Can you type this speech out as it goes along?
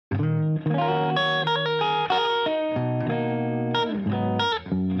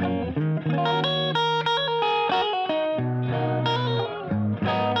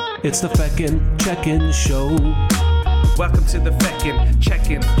It's the Feckin' Check-In Show. Welcome to the Feckin'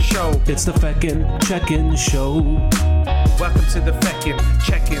 Check-In Show. It's the Feckin' Check-In Show. Welcome to the Feckin'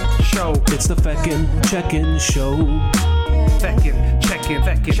 Check-In Show. It's the Feckin' Check-In Show. Feckin' Check-In,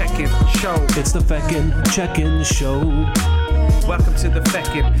 Feckin' Check-In Show. It's the Feckin' Check-In Show. Welcome to the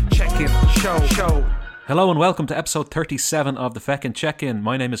Feckin' Check-In Show. Hello and welcome to episode 37 of the Feckin' Check-In.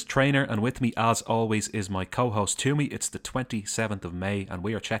 My name is Trainer and with me as always is my co-host Toomey. It's the 27th of May and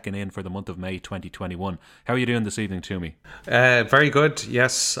we are checking in for the month of May 2021. How are you doing this evening, Toomey? Very good,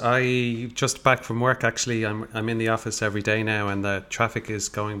 yes. I just back from work actually. I'm in the office every day now and the traffic is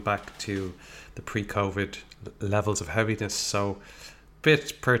going back to the pre-COVID levels of heaviness, so a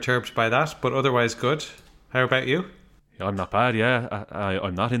bit perturbed by that, but otherwise good. How about you? I'm not bad, yeah.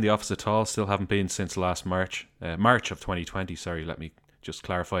 I'm not in the office at all. Still haven't been since last March of 2020. Sorry, let me just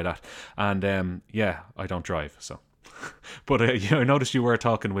clarify that. And yeah, I don't drive, so. But I noticed you were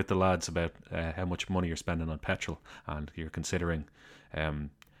talking with the lads about how much money you're spending on petrol, and you're considering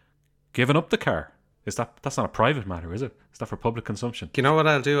giving up the car. That's not a private matter, is it? Is that for public consumption? You know what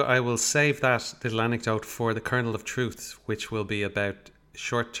I'll do? I will save that little anecdote for the kernel of truth, which will be about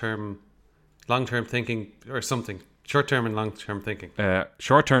short-term, long-term thinking or something. Short-term and long-term thinking.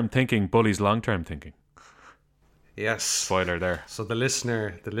 Short-term thinking bullies long-term thinking. Yes. Spoiler there. So the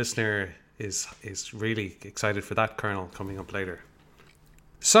listener is really excited for that kernel coming up later.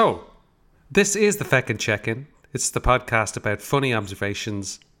 So, this is the Feckin' Check-In. It's the podcast about funny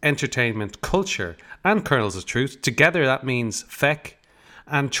observations, entertainment, culture, and kernels of truth. Together that means Feck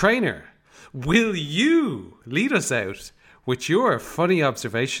and Trainer. Will you lead us out with your funny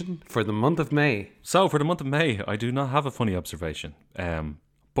observation for the month of May? So, for the month of May, I do not have a funny observation.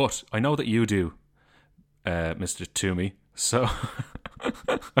 But I know that you do, Mr. Toomey. So,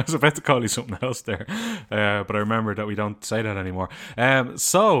 I was about to call you something else there. But I remembered that we don't say that anymore.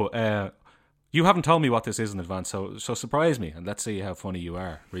 So, you haven't told me what this is in advance. So surprise me and let's see how funny you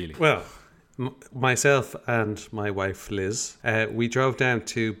are, really. Well, myself and my wife Liz, we drove down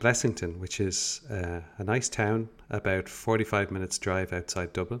to Blessington, which is a nice town about 45 minutes drive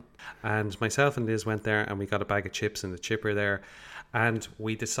outside Dublin, and myself and Liz went there and we got a bag of chips in the chipper there, and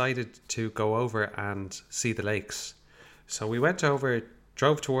we decided to go over and see the lakes. So we went over,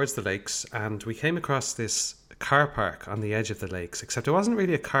 drove towards the lakes, and we came across this car park on the edge of the lakes, except it wasn't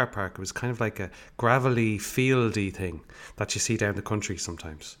really a car park. It was kind of like a gravelly, fieldy thing that you see down the country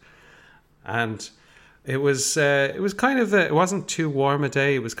sometimes. And it was kind of it wasn't too warm a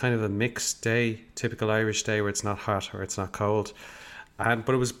day. It was kind of a mixed day, typical Irish day where it's not hot or it's not cold, but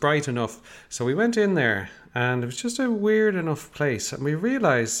it was bright enough. So we went in there, and it was just a weird enough place. And we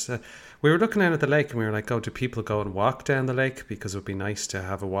realised we were looking out at the lake, and we were like, "Oh, do people go and walk down the lake? Because it would be nice to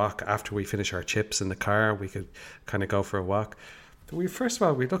have a walk after we finish our chips in the car. We could kind of go for a walk." But first of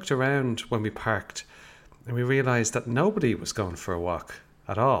all, we looked around when we parked, and we realised that nobody was going for a walk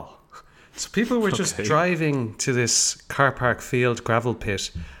at all. So people were just driving to this car park field gravel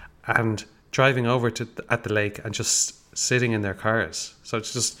pit and driving over at the lake and just sitting in their cars. So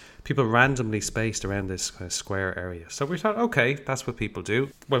it's just people randomly spaced around this kind of square area. So we thought, okay, that's what people do.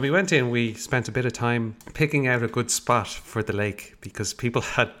 When we went in, we spent a bit of time picking out a good spot for the lake because people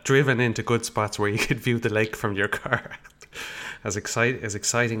had driven into good spots where you could view the lake from your car. As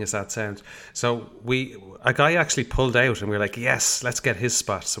exciting as that sounds. So a guy actually pulled out and we were like, yes, let's get his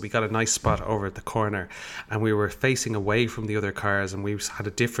spot. So we got a nice spot over at the corner and we were facing away from the other cars and we had a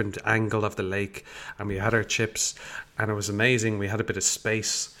different angle of the lake and we had our chips and it was amazing. We had a bit of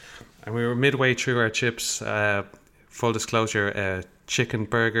space and we were midway through our chips. Full disclosure, chicken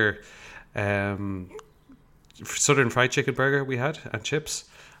burger, Southern fried chicken burger we had and chips,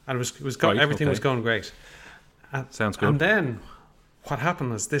 and everything was going great. Sounds good. And then what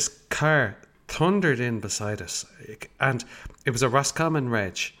happened was this car thundered in beside us, and it was a Roscommon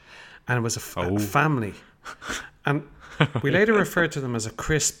Reg, and it was a family, and we later referred to them as a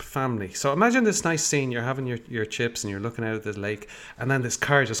crisp family. So imagine this nice scene: you're having your chips and you're looking out at the lake, and then this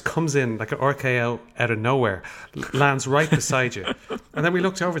car just comes in like an RKO out of nowhere, lands right beside you, and then we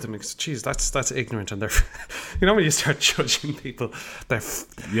looked over at them and said, "Geez, that's ignorant." And they're, when you start judging people,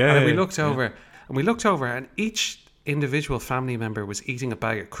 And we looked over. And we looked over and each individual family member was eating a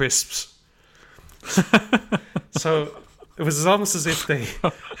bag of crisps. So it was almost as if they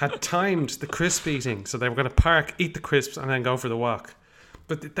had timed the crisp eating. So they were going to park, eat the crisps and then go for the walk.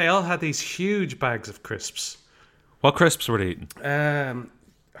 But they all had these huge bags of crisps. What crisps were they eating? Do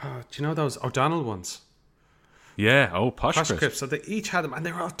you know those O'Donnell ones? Yeah, posh crisps. So they each had them, and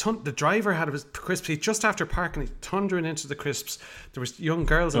they were all the driver had his crisps. Just after parking, he's thundering into the crisps. There was young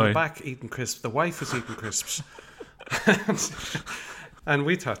girls in the back eating crisps. The wife was eating crisps. And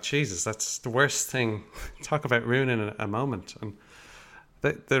we thought, Jesus, that's the worst thing. Talk about ruining a moment. And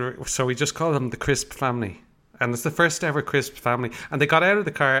so we just called them the Crisp family. And it's the first ever Crisp family. And they got out of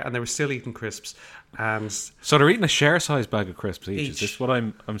the car and they were still eating crisps. And So they're eating a share-sized bag of crisps each. Is this what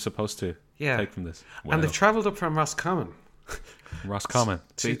I'm supposed to take from this? Wow. And they've travelled up from Roscommon. Roscommon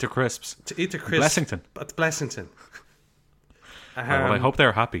to eat their crisps. To eat their crisps. Blessington. At Blessington. Well, I hope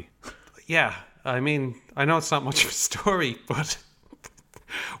they're happy. Yeah. I mean, I know it's not much of a story, but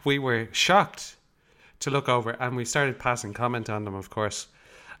we were shocked to look over, and we started passing comment on them, of course,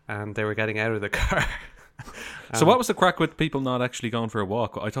 and they were getting out of the car. So what was the crack with people not actually going for a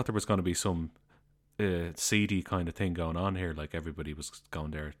walk? I thought there was going to be some seedy kind of thing going on here, like everybody was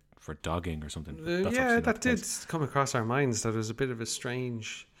going there for dogging or something. That did come across our minds, that it was a bit of a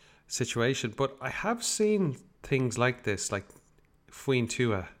strange situation. But I have seen things like this, like Fuin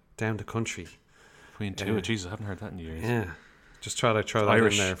Tua down the country. Fuin Tua, Jesus, I haven't heard that in years. Yeah, just try to throw that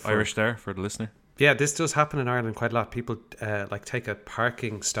Irish, in there. Irish there for the listener. Yeah, this does happen in Ireland quite a lot. People like take a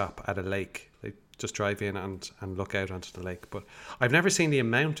parking stop at a lake. They just drive in and look out onto the lake. But I've never seen the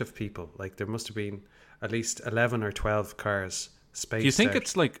amount of people. Like, there must have been at least 11 or 12 cars spaced. Do you think out.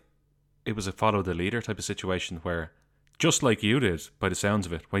 it's like it was a follow the leader type of situation where, just like you did, by the sounds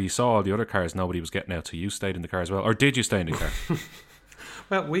of it, where you saw all the other cars, nobody was getting out, so you stayed in the car as well? Or did you stay in the car?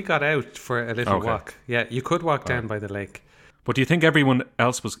 Well, we got out for a little walk. Yeah, you could walk down by the lake. But do you think everyone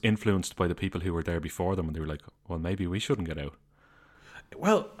else was influenced by the people who were there before them and they were like, well, maybe we shouldn't get out?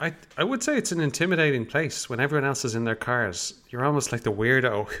 Well, I would say it's an intimidating place. When everyone else is in their cars, you're almost like the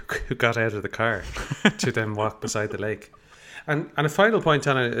weirdo who got out of the car to then walk beside the lake. And a final point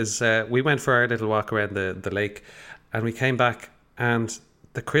on it is we went for our little walk around the lake, and we came back, and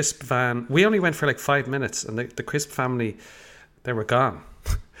the Crisp van, we only went for like 5 minutes, and the Crisp family, they were gone.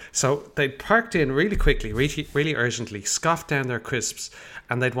 So they parked in really quickly, really urgently, scoffed down their crisps,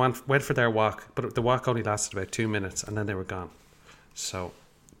 and they'd went for their walk, but the walk only lasted about 2 minutes, and then they were gone. So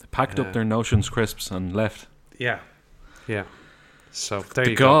they packed up their Notions crisps and left. Yeah. So there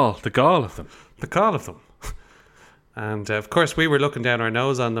you go. The gall of them. And of course, we were looking down our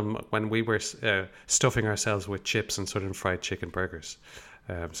nose on them when we were stuffing ourselves with chips and Southern fried chicken burgers.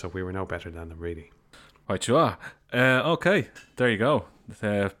 So we were no better than them, really. Right, you are. Okay, there you go.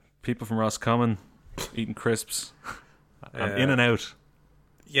 People from Roscommon eating crisps. And in and out.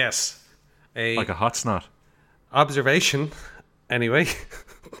 Yes. Like a hot snot. Observation, anyway.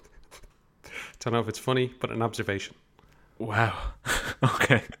 Don't know if it's funny, but an observation. Wow.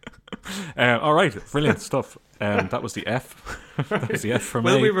 Okay. All right, brilliant stuff. That was the F. That was the F for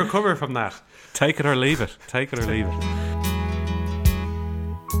me. Will we recover from that? Take it or leave it. Take it or leave it.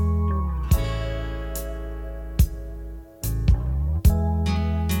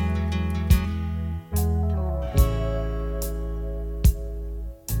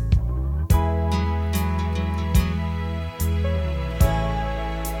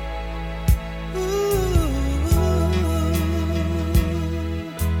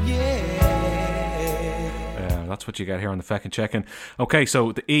 That's what you get here on the Feckin' Check-In. Okay,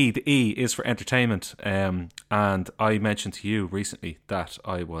 so the E is for entertainment. And I mentioned to you recently that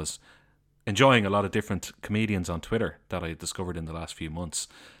I was enjoying a lot of different comedians on Twitter that I discovered in the last few months.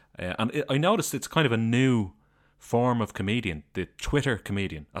 And I noticed it's kind of a new form of comedian, the Twitter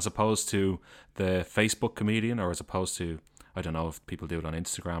comedian, as opposed to the Facebook comedian, or as opposed to, I don't know if people do it on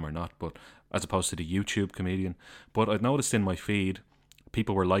Instagram or not, but as opposed to the YouTube comedian. But I've noticed in my feed,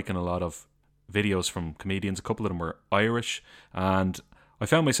 people were liking a lot of videos from comedians. A couple of them were Irish, and I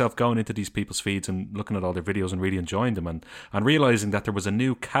found myself going into these people's feeds and looking at all their videos and really enjoying them, and realising that there was a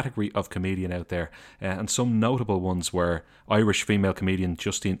new category of comedian out there, and some notable ones were Irish female comedian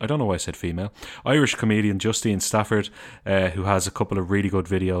Justine, I don't know why I said female, Irish comedian Justine Stafford, who has a couple of really good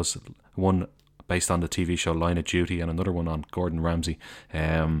videos, one based on the TV show Line of Duty and another one on Gordon Ramsay.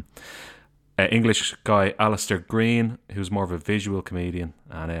 English guy Alistair Green, who's more of a visual comedian,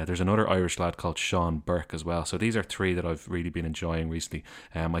 and there's another Irish lad called Sean Burke as well. So these are three that I've really been enjoying recently.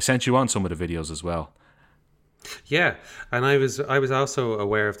 I sent you on some of the videos as well. Yeah, and I was also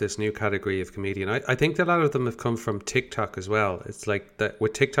aware of this new category of comedian. I think that a lot of them have come from TikTok as well. It's like that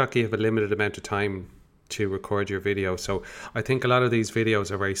with TikTok you have a limited amount of time to record your video, so I think a lot of these videos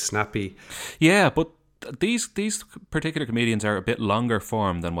are very snappy. Yeah, but these particular comedians are a bit longer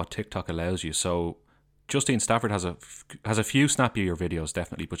form than what TikTok allows you. So Justine Stafford has a few snappier videos,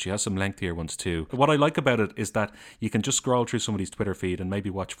 definitely, but she has some lengthier ones too. What I like about it is that you can just scroll through somebody's Twitter feed and maybe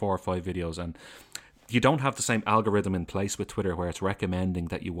watch 4 or 5 videos, and you don't have the same algorithm in place with Twitter where it's recommending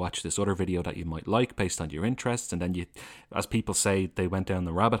that you watch this other video that you might like based on your interests, and then you, as people say, they went down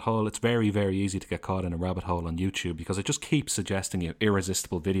the rabbit hole. It's very, very easy to get caught in a rabbit hole on YouTube because it just keeps suggesting you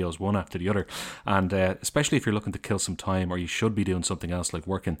irresistible videos one after the other, and especially if you're looking to kill some time or you should be doing something else like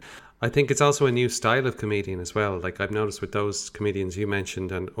working. I think it's also a new style of comedian as well. Like I've noticed with those comedians you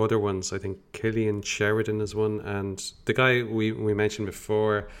mentioned and other ones, I think Killian Sheridan is one, and the guy we mentioned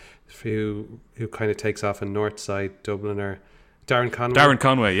before who kind of takes off a North Side Dubliner, Darren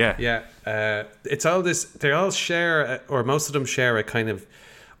Conway. Yeah. It's all this. They all share, or most of them share, a kind of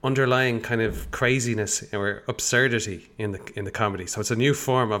underlying kind of craziness or absurdity in the comedy. So it's a new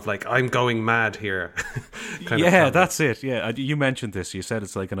form of like, I'm going mad here. Yeah, that's it. Yeah, you mentioned this. You said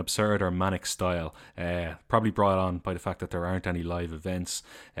it's like an absurd or manic style, probably brought on by the fact that there aren't any live events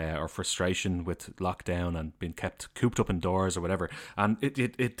or frustration with lockdown and being kept cooped up indoors or whatever. And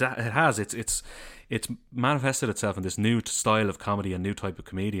it's manifested itself in this new style of comedy and new type of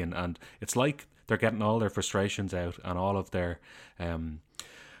comedian. And it's like they're getting all their frustrations out and all of their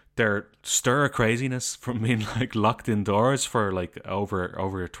stir craziness from being like locked indoors for like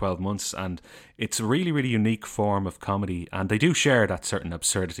over 12 months, and it's a really, really unique form of comedy, and they do share that certain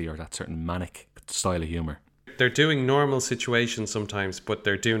absurdity or that certain manic style of humor. They're doing normal situations sometimes, but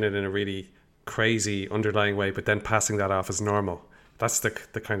they're doing it in a really crazy underlying way, but then passing that off as normal. That's the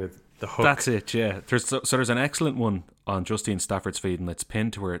kind of the hook. That's it, yeah. There's an excellent one on Justine Stafford's feed, and it's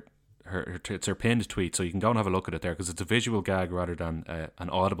pinned to it's her pinned tweet, so you can go and have a look at it there, because it's a visual gag rather than an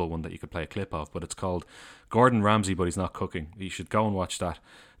audible one that you could play a clip of. But it's called Gordon Ramsay But He's Not Cooking. You should go and watch that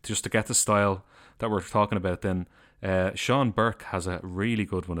just to get the style that we're talking about. Then Sean Burke has a really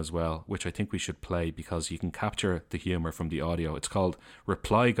good one as well, which I think we should play because you can capture the humour from the audio. It's called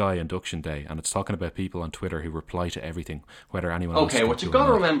Reply Guy Induction Day, and it's talking about people on Twitter who reply to everything, whether anyone else. Okay, what you've got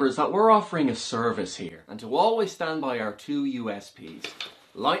to remember is that we're offering a service here, and to always stand by our 2 USPs.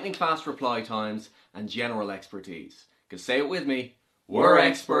 Lightning fast reply times and general expertise. Because say it with me, we're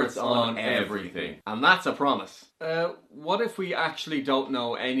experts on everything. And that's a promise. What if we actually don't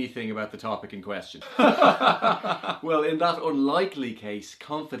know anything about the topic in question? Well, in that unlikely case,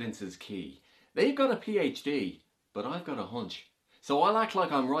 confidence is key. They've got a PhD, but I've got a hunch. So I'll act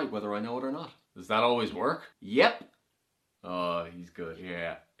like I'm right whether I know it or not. Does that always work? Yep. Oh, he's good.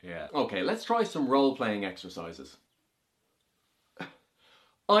 Yeah. Okay, let's try some role-playing exercises.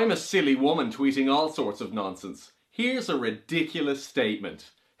 I'm a silly woman tweeting all sorts of nonsense. Here's a ridiculous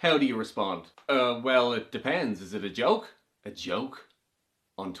statement. How do you respond? Well, it depends. Is it a joke? A joke?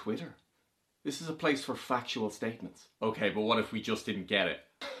 On Twitter? This is a place for factual statements. Okay, but what if we just didn't get it?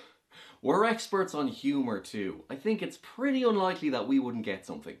 We're experts on humour too. I think it's pretty unlikely that we wouldn't get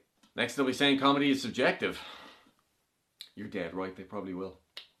something. Next they'll be saying comedy is subjective. You're dead right, they probably will.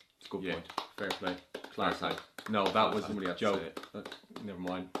 It's a good point. Fair play. Class time. No, that was somebody else. Joke. Never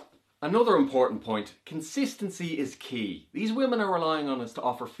mind. Another important point, consistency is key. These women are relying on us to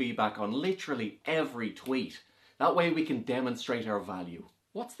offer feedback on literally every tweet. That way we can demonstrate our value.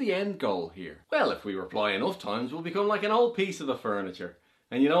 What's the end goal here? Well, if we reply enough times, we'll become like an old piece of the furniture.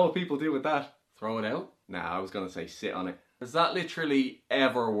 And you know what people do with that? Throw it out? Nah, I was going to say sit on it. Has that literally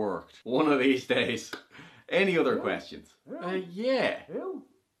ever worked? One of these days. Any other questions? Yeah.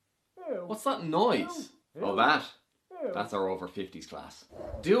 What's that noise? Oh, that's our over 50s class.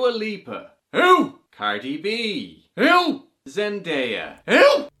 Dua Lipa. Who? Cardi B. Who? Zendaya.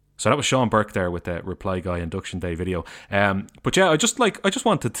 Who? So that was Sean Burke there with the Reply Guy Induction Day video. But yeah, I just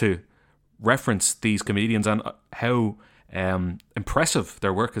wanted to reference these comedians and how impressive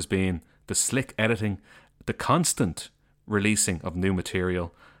their work has been. The slick editing, the constant releasing of new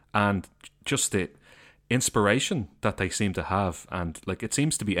material, and just the inspiration that they seem to have. And like, it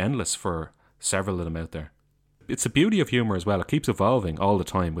seems to be endless for several of them out there. It's the beauty of humour as well. It keeps evolving all the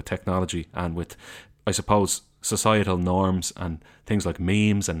time with technology and with, I suppose, societal norms and things like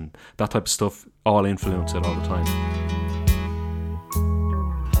memes and that type of stuff all influence it all the time.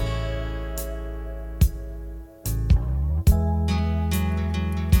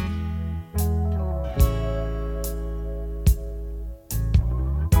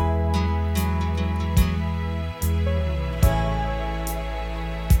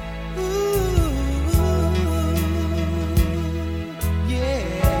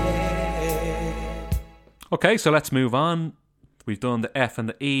 Okay, so let's move on. We've done the F and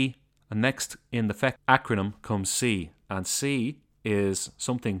the E, and next in the FECK acronym comes C. And C is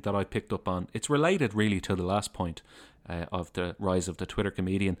something that I picked up on. It's related really to the last point of the rise of the Twitter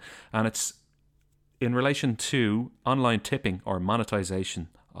comedian, and it's in relation to online tipping or monetization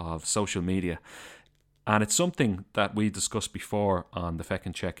of social media. And it's something that we discussed before on the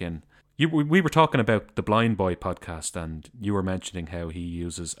Feckin Check-In. we were talking about the Blind Boy podcast, and you were mentioning how he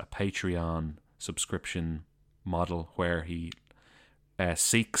uses a Patreon subscription model where he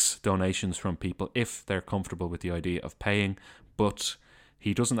seeks donations from people if they're comfortable with the idea of paying, but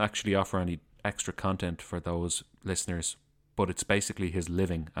he doesn't actually offer any extra content for those listeners, but it's basically his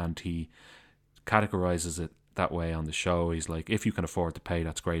living, and he categorizes it that way on the show. He's like, if you can afford to pay,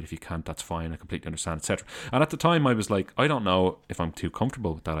 that's great. If you can't, that's fine. I completely understand, etc. And at the time I was like, I don't know if I'm too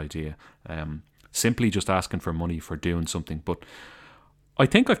comfortable with that idea, simply just asking for money for doing something. But I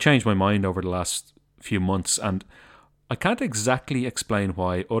think I've changed my mind over the last few months, and I can't exactly explain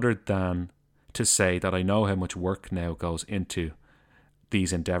why, other than to say that I know how much work now goes into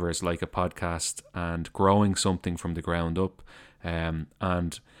these endeavours like a podcast and growing something from the ground up,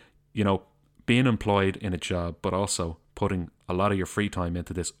 and being employed in a job, but also putting a lot of your free time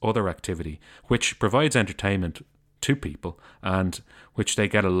into this other activity, which provides entertainment to people and which they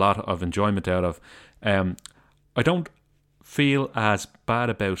get a lot of enjoyment out of. I don't feel as bad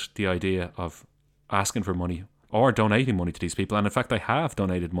about the idea of asking for money or donating money to these people. And in fact, I have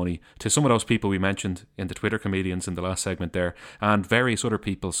donated money to some of those people we mentioned in the Twitter comedians in the last segment there, and various other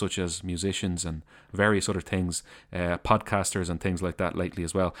people such as musicians and various other things, podcasters and things like that lately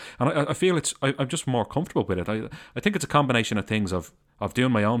as well. And I feel I'm just more comfortable with it. I think it's a combination of things of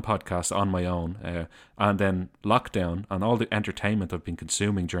doing my own podcast on my own, and then lockdown and all the entertainment I've been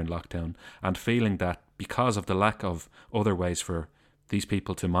consuming during lockdown, and feeling that because of the lack of other ways for these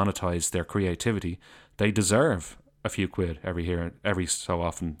people to monetize their creativity, they deserve a few quid every so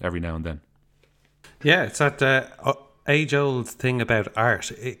often, every now and then. Yeah, it's that age-old thing about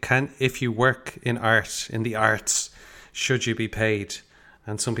art. If you work in art, in the arts, should you be paid?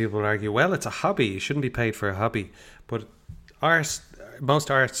 And some people argue, well, it's a hobby. You shouldn't be paid for a hobby. But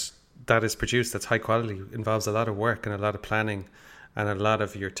most art that is produced that's high quality involves a lot of work and a lot of planning and a lot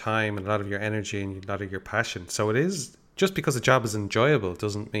of your time and a lot of your energy and a lot of your passion. So it is, just because a job is enjoyable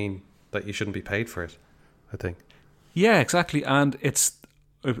doesn't mean that you shouldn't be paid for it, I think. Yeah, exactly. And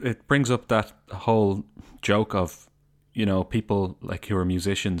it brings up that whole joke of, people like who are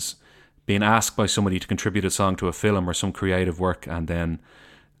musicians being asked by somebody to contribute a song to a film or some creative work, and then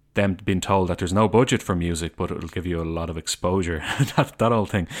them being told that there's no budget for music, but it'll give you a lot of exposure. that whole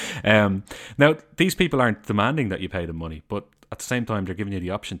thing. Now, these people aren't demanding that you pay them money, but at the same time, they're giving you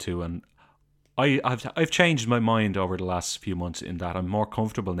the option to. And I've changed my mind over the last few months in that I'm more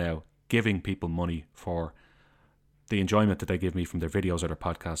comfortable now giving people money for the enjoyment that they give me from their videos or their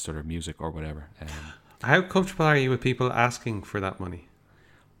podcasts or their music or whatever. How comfortable are you with people asking for that money?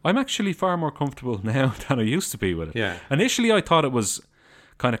 I'm actually far more comfortable now than I used to be with it. Yeah. Initially, I thought it was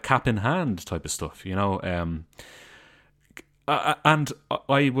kind of cap in hand type of stuff, and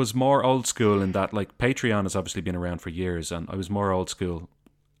I was more old school in that, like, Patreon has obviously been around for years, and I was more old school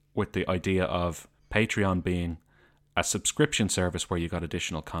with the idea of Patreon being a subscription service where you got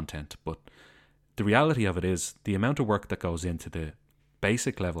additional content. But the reality of it is the amount of work that goes into the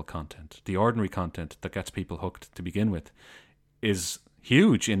basic level content, the ordinary content that gets people hooked to begin with, is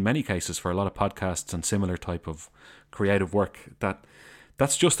huge in many cases for a lot of podcasts and similar type of creative work.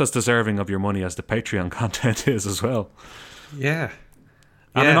 That's just as deserving of your money as the Patreon content is as well. Yeah.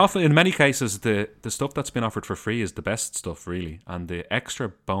 And in many cases, the stuff that's been offered for free is the best stuff, really. And the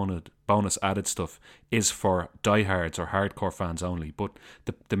extra bonus added stuff is for diehards or hardcore fans only. But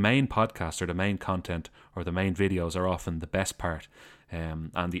the main podcast or the main content or the main videos are often the best part.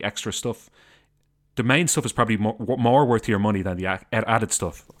 And the extra stuff, the main stuff is probably more worth your money than the added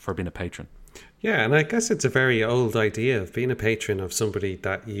stuff for being a patron. Yeah, and I guess it's a very old idea of being a patron of somebody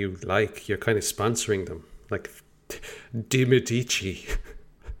that you like. You're kind of sponsoring them. Like De Medici.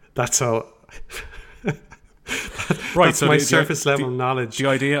 That's all. Right, that's so my surface level knowledge. The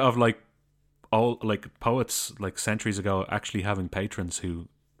idea of all poets centuries ago actually having patrons who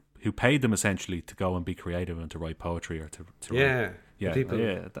paid them essentially to go and be creative and to write poetry or to write.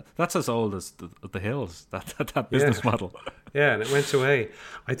 Yeah, that's as old as the hills. That business model. Yeah, and it went away.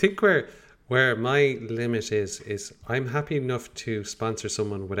 I think where my limit is I'm happy enough to sponsor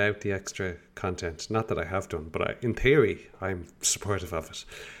someone without the extra content. Not that I have done, but in theory, I'm supportive of it.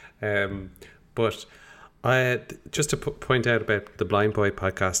 But just to point out about the Blind Boy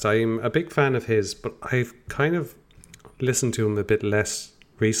podcast, I'm a big fan of his, but I've kind of listened to him a bit less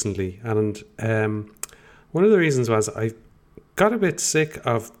recently. And one of the reasons was I got a bit sick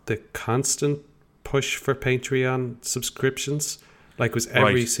of the constant push for Patreon subscriptions. Like, it was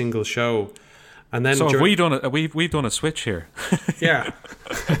every single show. And then so we've done a switch here. Yeah.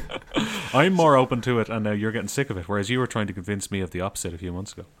 I'm more open to it, and now you're getting sick of it, whereas you were trying to convince me of the opposite a few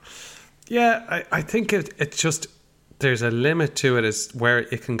months ago. Yeah, I think it just, there's a limit to it, is where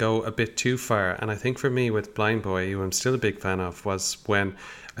it can go a bit too far. And I think for me with Blind Boy, who I'm still a big fan of, was when,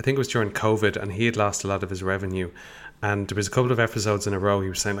 I think it was during COVID, and he had lost a lot of his revenue. And there was a couple of episodes in a row he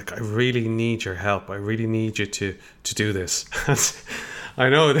was saying, like, I really need your help. I really need you to do this. I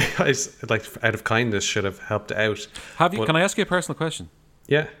know the guys, like, out of kindness, should have helped out. Have you? Can I ask you a personal question?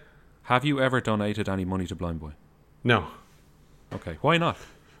 Yeah. Have you ever donated any money to Blind Boy? No. Okay. Why not?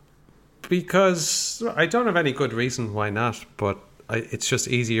 Because I don't have any good reason why not, but it's just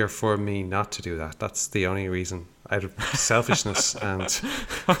easier for me not to do that. That's the only reason, out of selfishness. And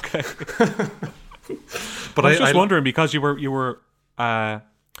okay. But I was just wondering, because you were kind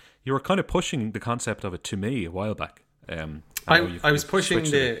of pushing the concept of it to me a while back. I was pushing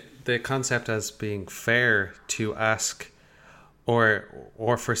the concept as being fair to ask,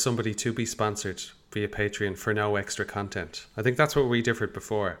 or for somebody to be sponsored via Patreon for no extra content. I think that's what we differed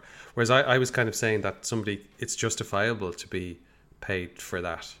before. Whereas I was kind of saying that it's justifiable to be paid for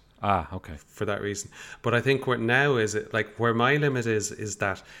that. Ah, okay. For that reason. But I think where my limit is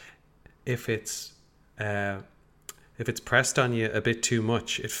that if it's pressed on you a bit too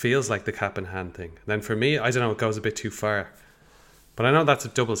much, it feels like the cap in hand thing. And then for me, I don't know, it goes a bit too far. But I know that's a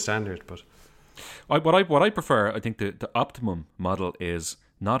double standard. But what I prefer, I think the optimum model is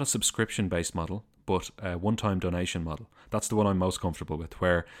not a subscription based model, but a one-time donation model. That's the one I'm most comfortable with,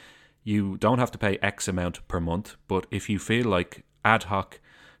 where you don't have to pay X amount per month, but if you feel like ad hoc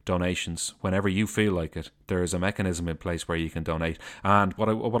donations, whenever you feel like it, there is a mechanism in place where you can donate. And what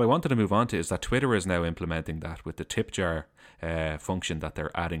I wanted to move on to is that Twitter is now implementing that with the tip jar function that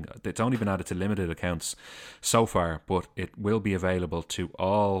they're adding. It's only been added to limited accounts so far, but it will be available to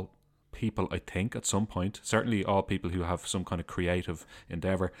all people, I think, at some point. Certainly all people who have some kind of creative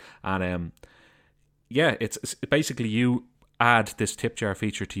endeavor. And it's basically you add this tip jar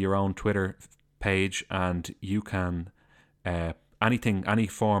feature to your own Twitter page, and you can any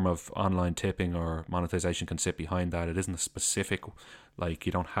form of online tipping or monetization can sit behind that. It isn't a specific, like,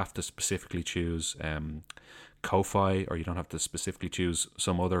 you don't have to specifically choose Ko-Fi, or you don't have to specifically choose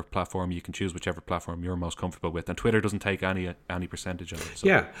some other platform. You can choose whichever platform you're most comfortable with, and Twitter doesn't take any percentage of it. So.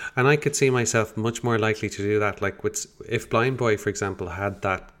 Yeah, and I could see myself much more likely to do that. Like, if Blind Boy, for example, had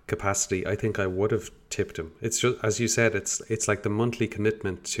that capacity, I think I would have tipped him. It's just, as you said, it's like the monthly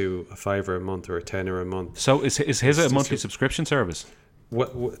commitment to a $5 a month or a $10 a month. So is his a monthly subscription service?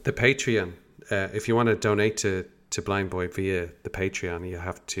 The Patreon, if you want to donate to Blind Boy via the Patreon, you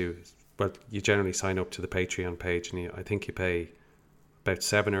have to. Well, you generally sign up to the Patreon page, and I think you pay about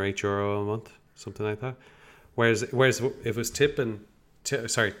 €7 or €8 a month, something like that. Whereas if it was tipping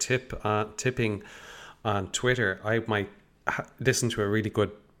on Twitter, I might listen to a really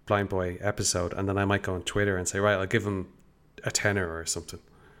good Blind Boy episode, and then I might go on Twitter and say, right, I'll give him a tenner or something.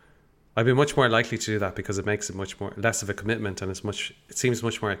 I'd be much more likely to do that because it makes it much more less of a commitment, and it seems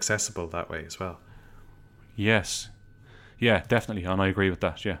much more accessible that way as well. Yes. Yeah, definitely, and I agree with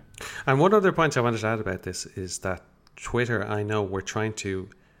that, yeah. And one other point I wanted to add about this is that Twitter, I know we're trying to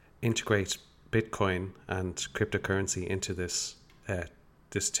integrate Bitcoin and cryptocurrency into this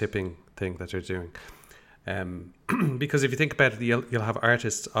tipping thing that they're doing. Because if you think about it, you'll have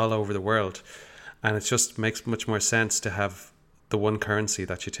artists all over the world, and it just makes much more sense to have the one currency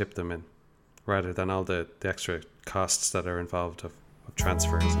that you tip them in, rather than all the extra costs that are involved of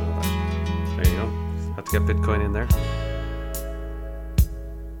transfers and all that. There you go. Had to get Bitcoin in there.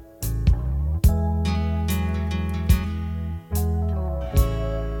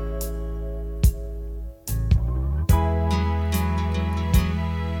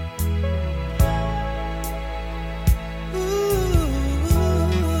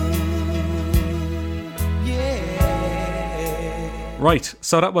 Right,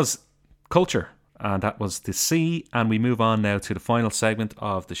 so that was culture, and that was the C, and we move on now to the final segment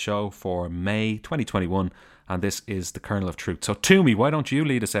of the show for May 2021, and this is the Kernel of Truth. So Toomey, why don't you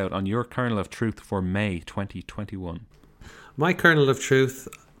lead us out on your Kernel of Truth for May 2021? My Kernel of Truth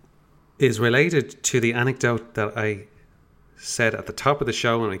is related to the anecdote that I said at the top of the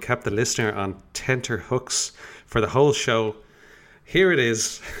show, and I kept the listener on tenterhooks for the whole show. Here it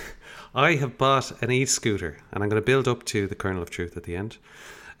is. I have bought an e-scooter, and I'm going to build up to the Kernel of Truth at the end.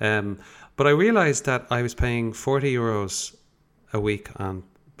 But I realised that I was paying €40 a week on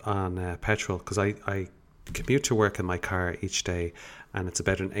petrol, because I commute to work in my car each day, and it's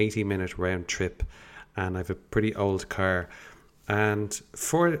about an 80-minute round trip, and I have a pretty old car. And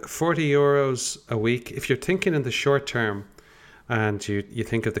for €40 a week, if you're thinking in the short term, and you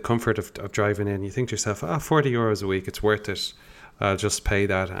think of the comfort of driving in, you think to yourself, €40 a week, it's worth it. I'll just pay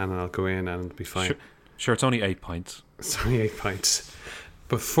that and I'll go in and it'll be fine. Sure, it's only 8 pints. It's only 8 pints.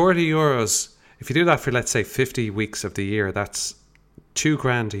 But €40 If you do that for, let's say, 50 weeks of the year, that's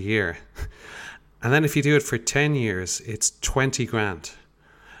 $2,000 a year. And then if you do it for 10 years, it's 20 grand.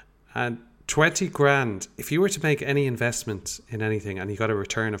 And 20 grand, if you were to make any investment in anything and you got a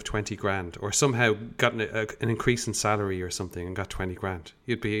return of 20 grand, or somehow got an increase in salary or something and got 20 grand,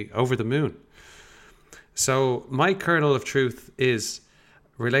 you'd be over the moon. So my kernel of truth is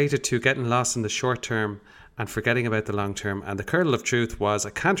related to getting lost in the short term and forgetting about the long term. And the kernel of truth was, I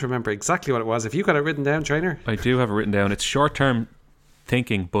can't remember exactly what it was. Have you got it written down, Trainer? I do have it written down. It's short-term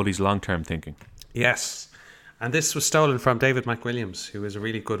thinking bullies long-term thinking. Yes. And this was stolen from David McWilliams, who is a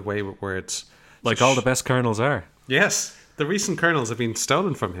really good way with words. Like all the best kernels are. Yes. The recent kernels have been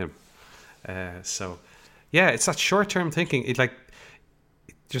stolen from him. So, yeah, it's that short-term thinking. It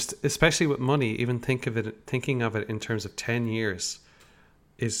just, especially with money, even thinking of it in terms of 10 years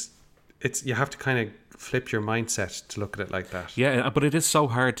you have to kind of flip your mindset to look at it like that. Yeah, but it is so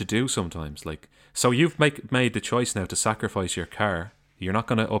hard to do sometimes. Like, so you've made the choice now to sacrifice your car. You're not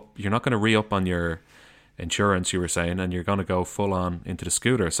gonna re-up on your insurance, you were saying, and you're gonna go full on into the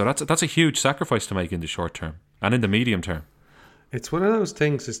scooter. So that's a huge sacrifice to make in the short term and in the medium term. It's one of those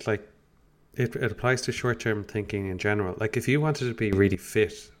things. It's like it applies to short term thinking in general. Like if you wanted to be really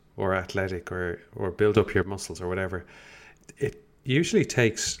fit or athletic or build up your muscles or whatever, it usually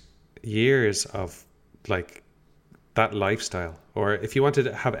takes years of like that lifestyle. Or if you wanted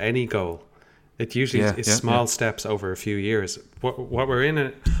to have any goal, it usually is small steps over a few years. What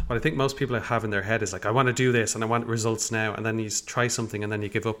I think most people have in their head is like, I want to do this and I want results now, and then you try something and then you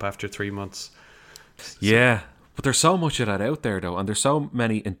give up after 3 months. Yeah, but there's so much of that out there though, and there's so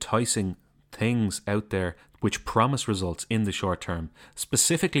many enticing things out there which promise results in the short term,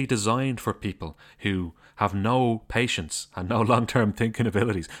 specifically designed for people who have no patience and no long-term thinking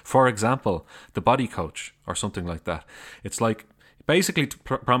abilities. For example, the body coach or something like that. It's like basically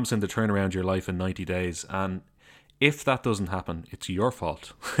promising to turn around your life in 90 days. And if that doesn't happen, it's your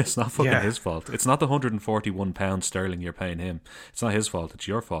fault. It's not fucking his fault. It's not the £141 sterling you're paying him. It's not his fault. It's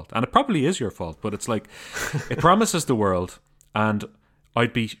your fault. And it probably is your fault, but it's like, it promises the world, and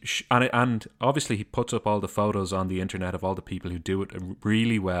I'd be, and obviously he puts up all the photos on the internet of all the people who do it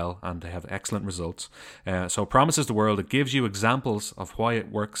really well and they have excellent results. So it promises the world. It gives you examples of why it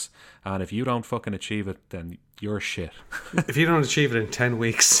works. And if you don't fucking achieve it, then you're shit. If you don't achieve it in 10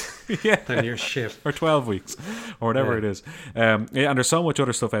 weeks, then you're shit. Or 12 weeks, or whatever it is. And there's so much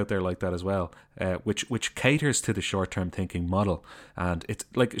other stuff out there like that as well, which caters to the short-term thinking model. And it's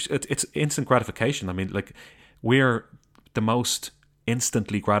like, it's instant gratification. I mean, like, we're the most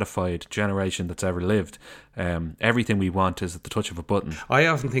instantly gratified generation that's ever lived. Everything we want is at the touch of a button. I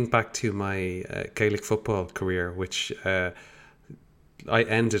often think back to my Gaelic football career, which I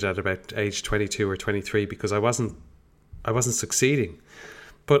ended at about age 22 or 23 because I wasn't succeeding.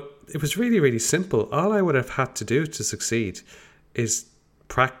 But it was really, really simple. All I would have had to do to succeed is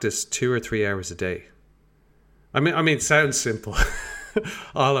practice 2 or 3 hours a day. I mean, it sounds simple.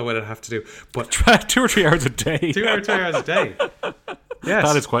 All I would have to do, but 2 or 3 hours a day. 2 or 3 hours a day.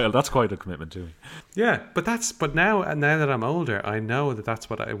 Yes, that's quite a commitment to me. Yeah, but now that I'm older, I know that that's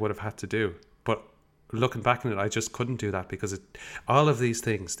what I would have had to do. But looking back on it, I just couldn't do that because all of these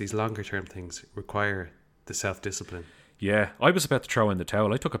things, these longer term things, require the self-discipline. Yeah, I was about to throw in the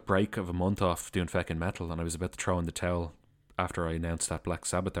towel. I took a break of a month off doing Feckin metal, and I was about to throw in the towel after I announced that Black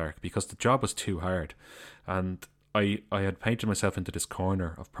Sabbath arc because the job was too hard, and I had painted myself into this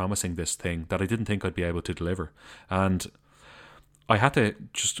corner of promising this thing that I didn't think I'd be able to deliver. And I had to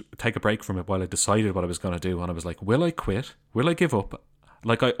just take a break from it while I decided what I was going to do. And I was like, will I quit? Will I give up?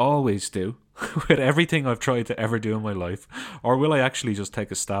 Like I always do with everything I've tried to ever do in my life? Or will I actually just take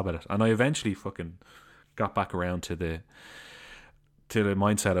a stab at it? And I eventually fucking got back around to the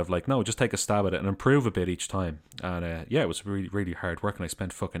mindset of like, no, just take a stab at it and improve a bit each time. And it was really, really hard work. And I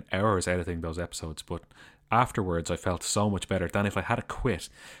spent fucking hours editing those episodes. But afterwards, I felt so much better than if I had to quit.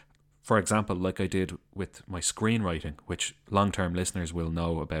 For example, like I did with my screenwriting, which long-term listeners will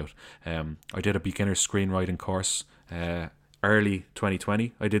know about. I did a beginner screenwriting course early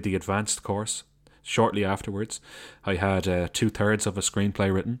 2020. I did the advanced course shortly afterwards. I had 2/3 of a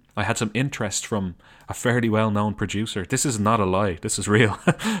screenplay written. I had some interest from a fairly well-known producer. This is not a lie. This is real.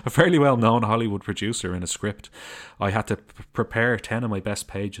 A fairly well-known Hollywood producer in a script. I had to prepare 10 of my best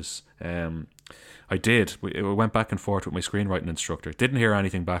pages. I did. We went back and forth with my screenwriting instructor. Didn't hear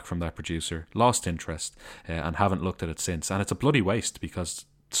anything back from that producer. Lost interest and haven't looked at it since. And it's a bloody waste because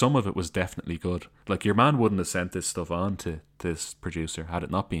some of it was definitely good. Like, your man wouldn't have sent this stuff on to this producer had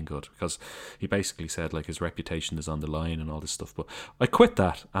it not been good, because he basically said, like, his reputation is on the line and all this stuff. But I quit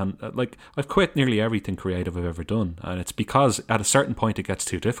that, and like, I've quit nearly everything creative I've ever done, and it's because at a certain point it gets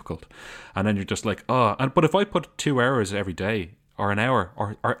too difficult, and then you're just like, but if I put 2 hours every day, or an hour,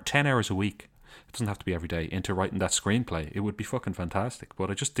 or 10 hours a week, it doesn't have to be every day, into writing that screenplay, it would be fucking fantastic.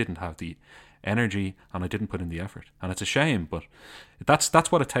 But I just didn't have the energy, and I didn't put in the effort, and it's a shame, but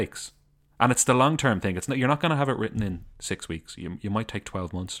that's what it takes. And it's the long-term thing. It's not, you're not going to have it written in 6 weeks. You might take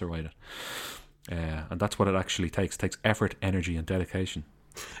 12 months to write it, and that's what it actually takes. It takes effort, energy, and dedication.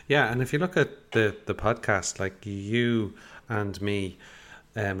 Yeah, and if you look at the podcast, like you and me,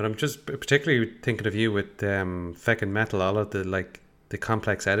 but I'm just particularly thinking of you with Feckin Metal, all of the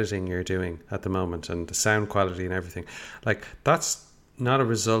complex editing you're doing at the moment, and the sound quality and everything. Like, that's not a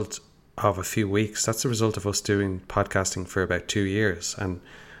result of a few weeks. That's the result of us doing podcasting for about 2 years. And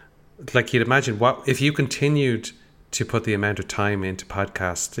like, you'd imagine, what if you continued to put the amount of time into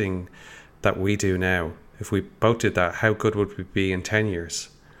podcasting that we do now? If we both did that, how good would we be in 10 years?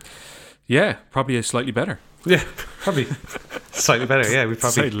 Yeah, probably slightly better. Yeah, probably slightly better. Yeah, we'd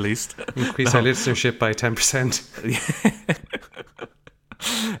probably, say the least, increase our listenership by 10%.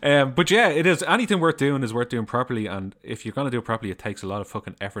 But yeah, it is. Anything worth doing is worth doing properly, and if you're going to do it properly, it takes a lot of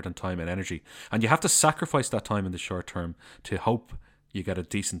fucking effort and time and energy, and you have to sacrifice that time in the short term to hope you get a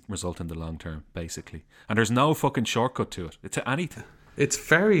decent result in the long term, basically. And there's no fucking shortcut to it. It's to anything. It's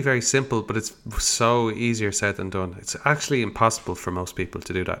very, very simple, but it's so easier said than done. It's actually impossible for most people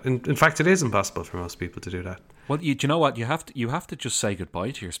to do that. In fact, it is impossible for most people to do that. Well, do you know what? You have to just say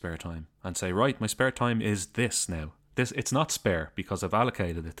goodbye to your spare time and say, right, my spare time is this now. It's not spare because I've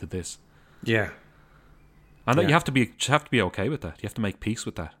allocated it to this. Yeah. And you have to be okay with that. You have to make peace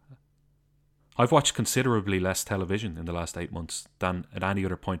with that. I've watched considerably less television in the last 8 months than at any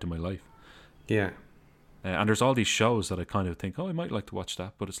other point in my life. Yeah. And there's all these shows that I kind of think, I might like to watch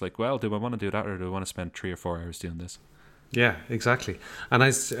that. But it's like, well, do I want to do that, or do I want to spend 3 or 4 hours doing this? Yeah, exactly. And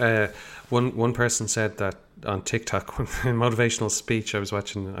one person said that on TikTok, in motivational speech I was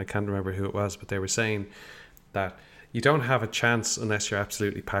watching, I can't remember who it was, but they were saying that you don't have a chance unless you're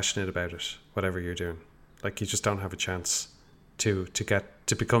absolutely passionate about it, whatever you're doing. Like, you just don't have a chance to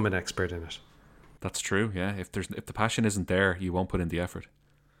become an expert in it. That's true. Yeah, if the passion isn't there, you won't put in the effort.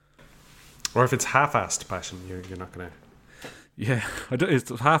 Or if it's half-assed passion, you're not going to. Yeah, it's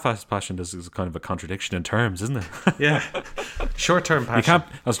half-assed passion is kind of a contradiction in terms, isn't it? Yeah, short-term passion. You can't,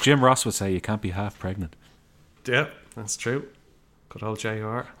 as Jim Ross would say, you can't be half pregnant. Yeah, that's true. Good old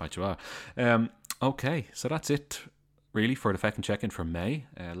JR. Right, you are. Okay, so that's it, really, for the Feckin Check-In for May.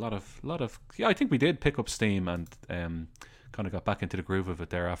 A lot of. Yeah, I think we did pick up steam and kind of got back into the groove of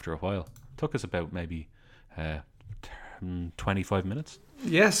it there after a while. Took us about maybe 25 minutes.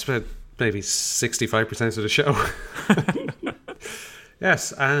 Yes, but maybe 65% of the show.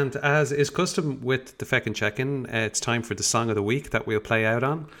 Yes, and as is custom with the Feckin Check-In, it's time for the song of the week that we'll play out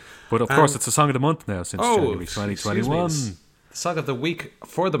on. But of course, it's the song of the month now since January 2021. The song of the week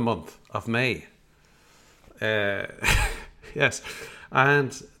for the month of May. Yes,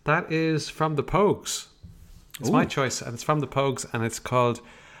 and that is from the Pogues. It's my choice, and it's from the Pogues, and it's called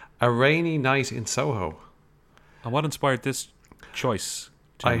A Rainy Night in Soho. And what inspired this choice,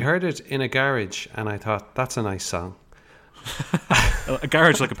 Jimmy? I heard it in a garage, and I thought, that's a nice song. A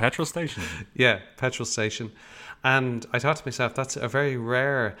garage like a petrol station? Yeah, petrol station. And I thought to myself, that's a very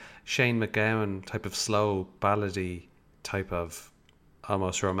rare Shane MacGowan type of slow, ballady type of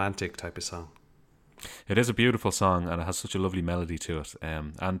almost romantic type of song. It is a beautiful song, and it has such a lovely melody to it.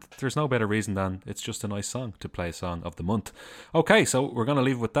 And there's no better reason than it's just a nice song to play a song of the month. Okay, so we're going to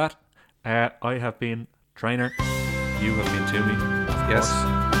leave it with that. I have been Trainer. You have been Toomey. Yes.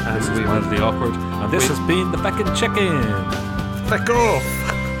 And this is Mildly Awkward. And this has been the Feckin Check-In. Feck off!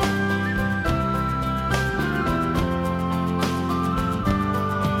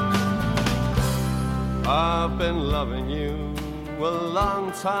 I've been loving you a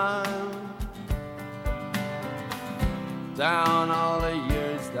long time. Down all the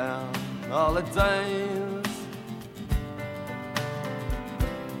years, down all the days.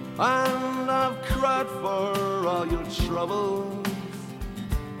 And I've cried for all your troubles.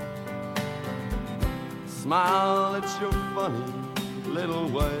 Smile at your funny little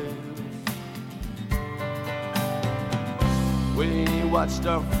ways. We watched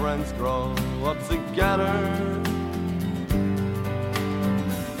our friends grow up together,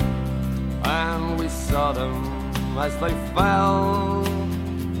 and we saw them as they fell.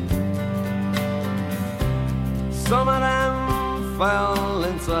 Some of them fell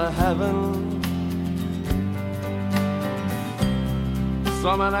into heaven,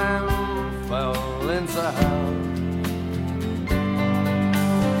 Some of them fell into hell.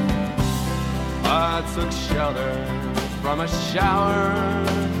 I took shelter from a shower,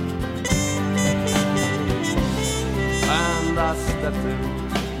 and I stepped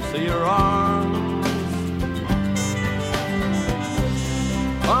into your arms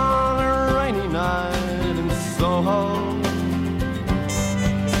on a rainy night in Soho.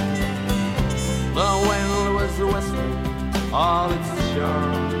 The wind was whistling all its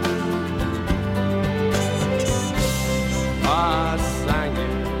charm. I sang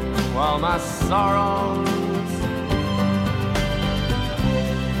it while my sorrows.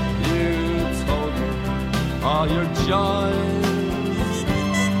 You told me all your joys.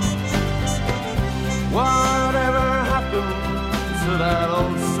 Whatever happened to that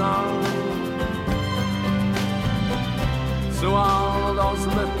old song? To all those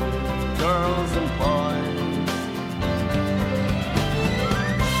little girls and boys.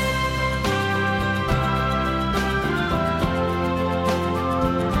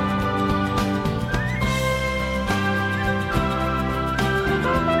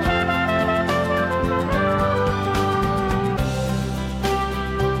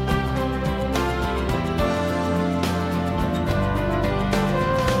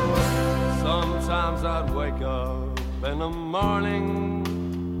 Sometimes I'd wake up in the morning,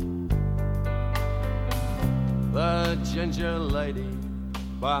 the ginger lady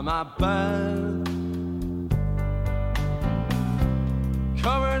by my bed,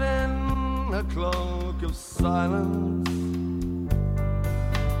 covered in a cloak of silence.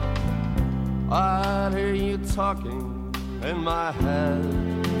 I'd hear you talking in my head.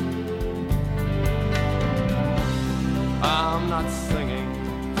 I'm not singing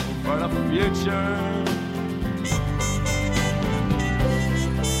for the future,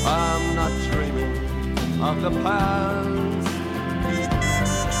 I'm not dreaming of the past.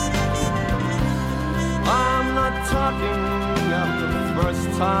 I'm not talking of the first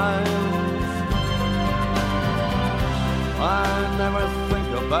times. I never think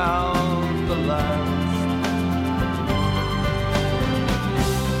about the last.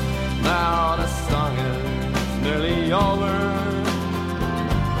 Now the song is nearly over.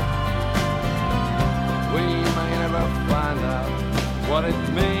 We may never find out what it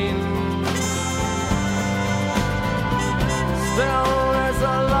means. Still, there's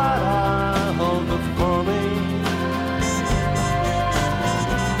a lot I hold before me.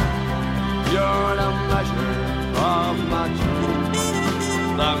 You're the measure of my dreams,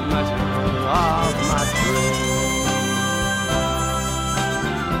 the measure of